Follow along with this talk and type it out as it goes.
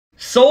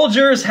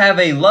Soldiers have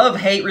a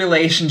love-hate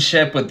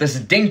relationship with this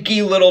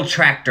dinky little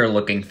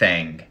tractor-looking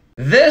thing.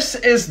 This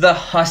is the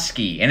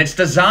Husky, and it's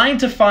designed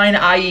to find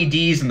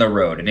IEDs in the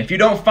road, and if you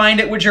don't find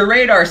it with your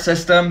radar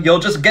system, you'll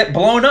just get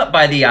blown up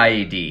by the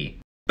IED.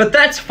 But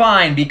that's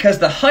fine, because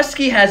the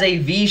Husky has a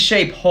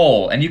V-shaped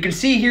hole, and you can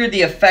see here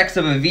the effects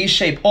of a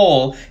V-shaped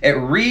hole. It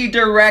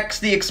redirects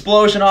the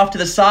explosion off to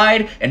the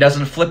side and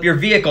doesn't flip your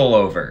vehicle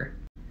over.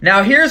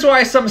 Now here's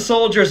why some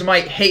soldiers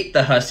might hate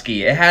the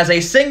Husky. It has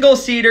a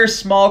single-seater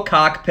small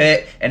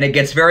cockpit, and it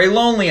gets very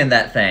lonely in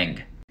that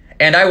thing.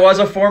 And I was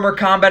a former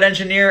combat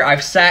engineer.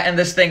 I've sat in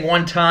this thing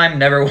one time,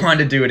 never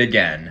wanted to do it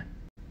again.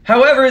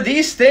 However,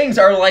 these things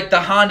are like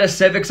the Honda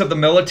Civics of the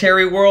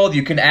military world.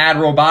 You can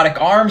add robotic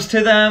arms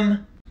to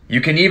them.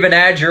 You can even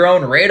add your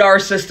own radar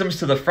systems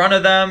to the front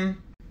of them.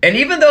 And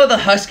even though the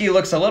Husky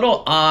looks a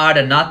little odd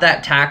and not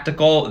that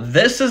tactical,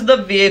 this is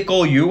the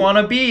vehicle you want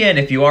to be in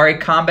if you are a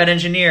combat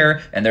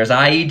engineer and there's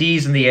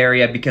IEDs in the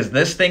area, because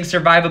this thing's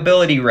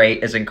survivability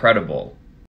rate is incredible.